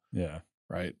on them. Yeah.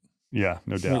 Right. Yeah,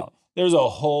 no doubt. There's a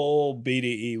whole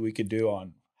BDE we could do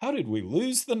on how did we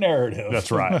lose the narrative?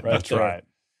 That's right. That's there. right.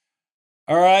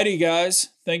 All righty, guys.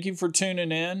 Thank you for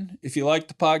tuning in. If you like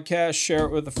the podcast, share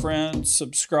it with a friend,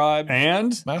 subscribe.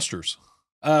 And Masters.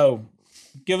 Oh,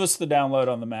 give us the download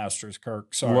on the Masters,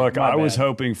 Kirk. Sorry. look, my I was bad.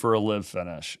 hoping for a live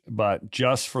finish, but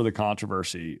just for the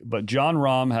controversy. But John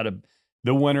Rahm had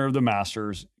the winner of the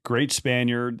Masters, great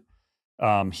Spaniard.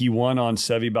 He won on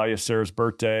Seve Ballesteros'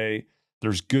 birthday.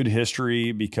 There's good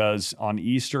history because on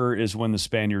Easter is when the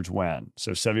Spaniards win.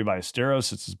 So Seve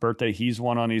Ballesteros, it's his birthday. He's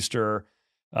won on Easter.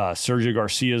 Sergio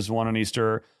Garcia's won on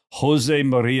Easter. Jose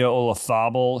Maria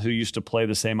Olazabal, who used to play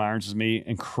the same irons as me,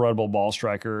 incredible ball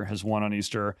striker, has won on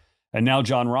Easter. And now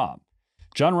John Rahm.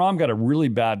 John Rahm got a really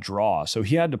bad draw, so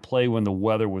he had to play when the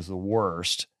weather was the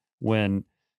worst, when,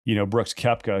 Brooks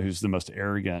Koepka, who's the most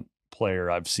arrogant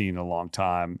player I've seen in a long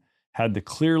time, had the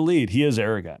clear lead. He is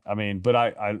arrogant. I mean, but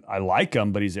I like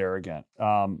him, but he's arrogant.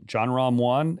 John Rahm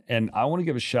won, and I want to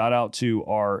give a shout out to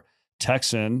our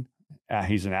Texan.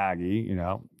 He's an Aggie,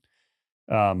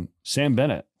 Sam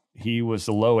Bennett. He was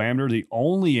the low amateur, the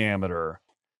only amateur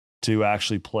to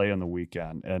actually play on the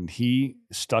weekend, and he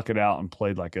stuck it out and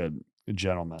played like a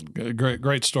gentleman.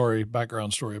 Great story,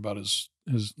 background story about his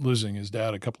losing his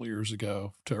dad a couple of years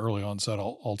ago to early onset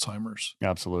Alzheimer's.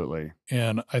 Absolutely.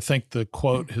 And I think the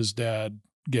quote his dad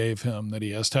gave him that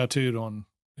he has tattooed on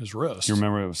his wrist. You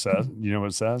remember what it says? You know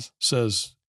what it says?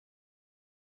 Says,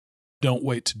 "Don't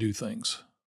wait to do things."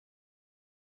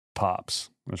 Pops.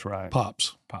 That's right.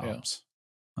 Pops. Pops.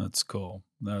 Yeah. That's cool.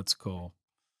 That's cool.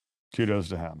 Kudos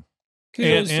to him.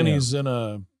 And he's in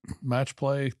a match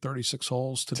play 36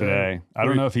 holes today. I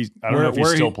don't know if he's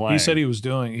still playing. He said he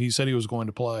was going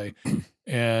to play,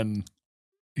 and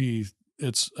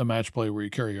it's a match play where you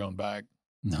carry your own bag.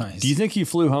 Nice. Do you think he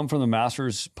flew home from the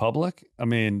Masters public? I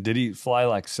mean, did he fly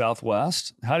like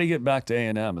Southwest? How did he get back to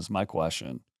A&M is my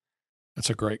question. That's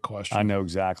a great question. I know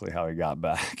exactly how he got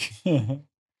back.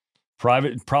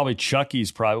 Probably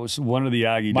Chucky's was one of the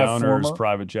Aggie donors,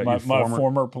 private jet. My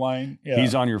former plane. Yeah.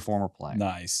 He's on your former plane.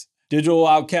 Nice. Digital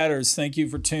Wildcatters, thank you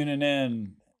for tuning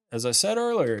in. As I said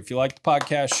earlier, if you like the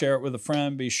podcast, share it with a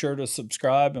friend. Be sure to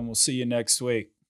subscribe, and we'll see you next week.